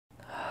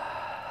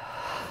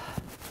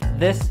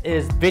This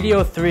is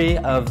video 3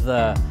 of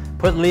the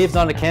Put Leaves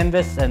on a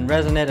Canvas and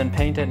Resin it and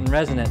Paint it and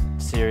Resin it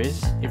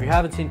series. If you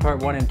haven't seen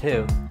part 1 and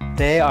 2,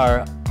 they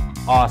are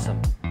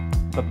awesome.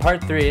 But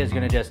part 3 is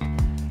gonna just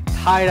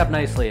tie it up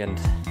nicely and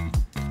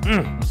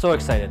I'm so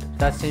excited. Does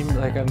that seem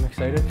like I'm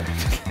excited?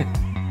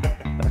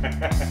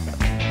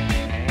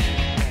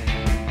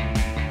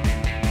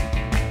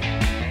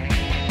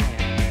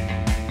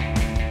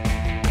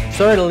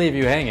 Sorry to leave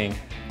you hanging.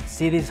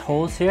 See these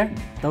holes here?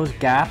 Those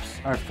gaps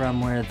are from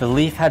where the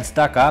leaf had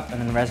stuck up and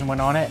then the resin went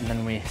on it, and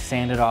then we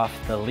sanded off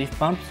the leaf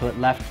bump so it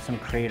left some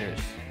craters.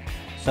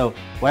 So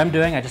what I'm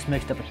doing, I just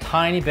mixed up a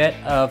tiny bit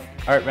of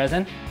art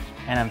resin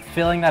and I'm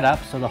filling that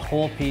up so the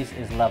whole piece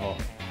is level.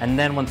 And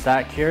then once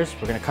that cures,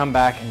 we're gonna come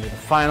back and do the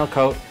final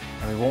coat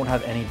and we won't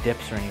have any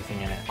dips or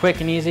anything in it. Quick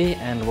and easy,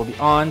 and we'll be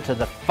on to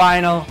the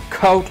final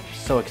coat.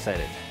 So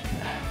excited.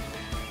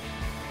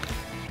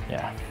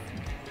 Yeah,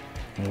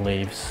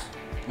 leaves.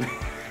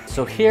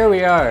 So here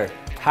we are,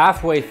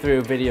 halfway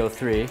through video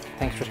 3.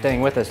 Thanks for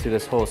staying with us through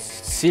this whole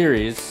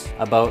series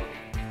about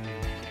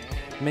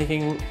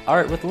making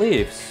art with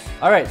leaves.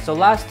 All right, so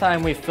last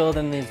time we filled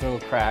in these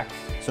little cracks.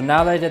 So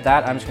now that I did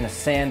that, I'm just gonna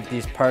sand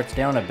these parts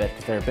down a bit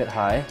because they're a bit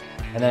high.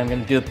 And then I'm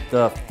gonna do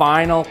the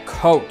final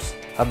coat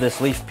of this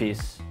leaf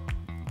piece.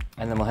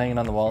 And then we'll hang it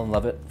on the wall and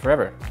love it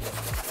forever.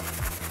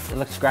 It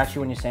looks scratchy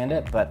when you sand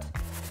it, but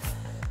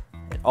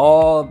it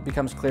all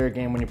becomes clear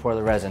again when you pour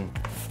the resin.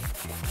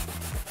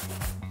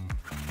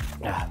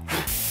 Yeah.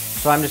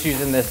 So I'm just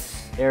using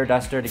this air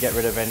duster to get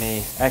rid of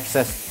any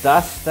excess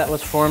dust that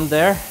was formed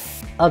there.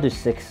 I'll do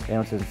 6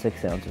 ounces and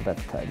 6 ounces,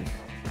 that's tight.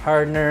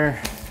 Hardener,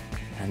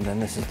 and then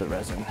this is the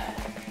resin.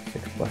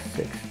 6 plus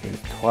 6 is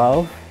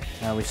 12.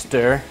 Now we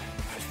stir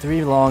for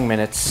 3 long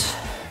minutes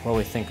while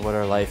we think about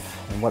our life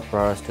and what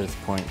brought us to this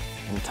point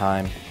in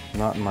time.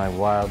 Not in my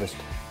wildest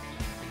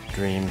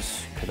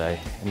dreams could I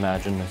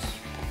imagine this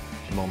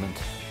moment.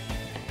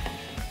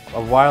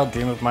 A wild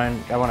dream of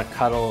mine, I want to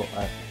cuddle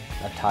a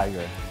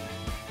tiger.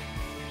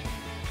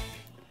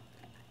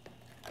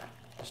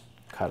 Just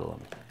cuddle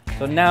him.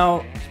 So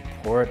now, just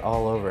pour it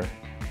all over.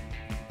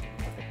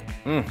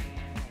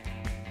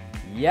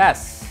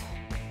 Yes!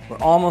 We're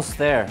almost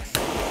there.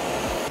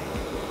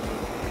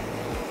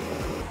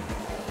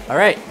 All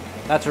right,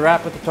 that's a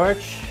wrap with the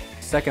torch.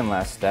 Second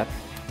last step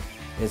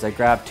is I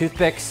grab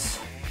toothpicks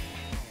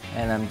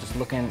and I'm just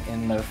looking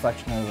in the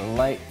reflection of the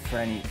light for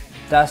any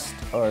dust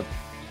or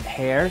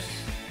hairs.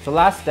 So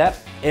last step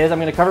is I'm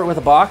gonna cover it with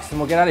a box and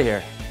we'll get out of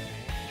here.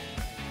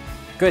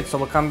 Good, so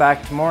we'll come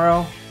back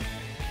tomorrow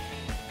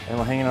and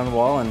we'll hang it on the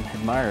wall and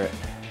admire it.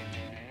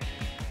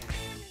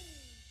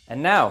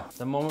 And now,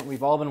 the moment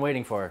we've all been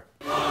waiting for.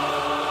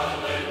 Hallelujah,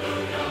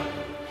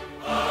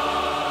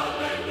 hallelujah,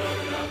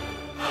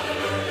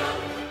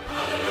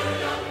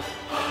 hallelujah,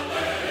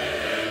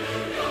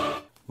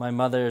 hallelujah. My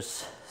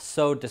mother's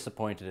so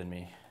disappointed in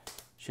me.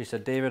 She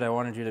said, David, I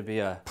wanted you to be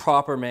a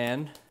proper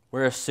man,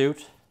 wear a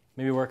suit,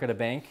 maybe work at a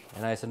bank.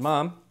 And I said,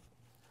 Mom,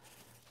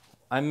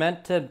 I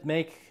meant to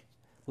make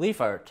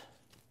leaf art.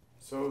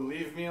 So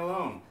leave me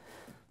alone.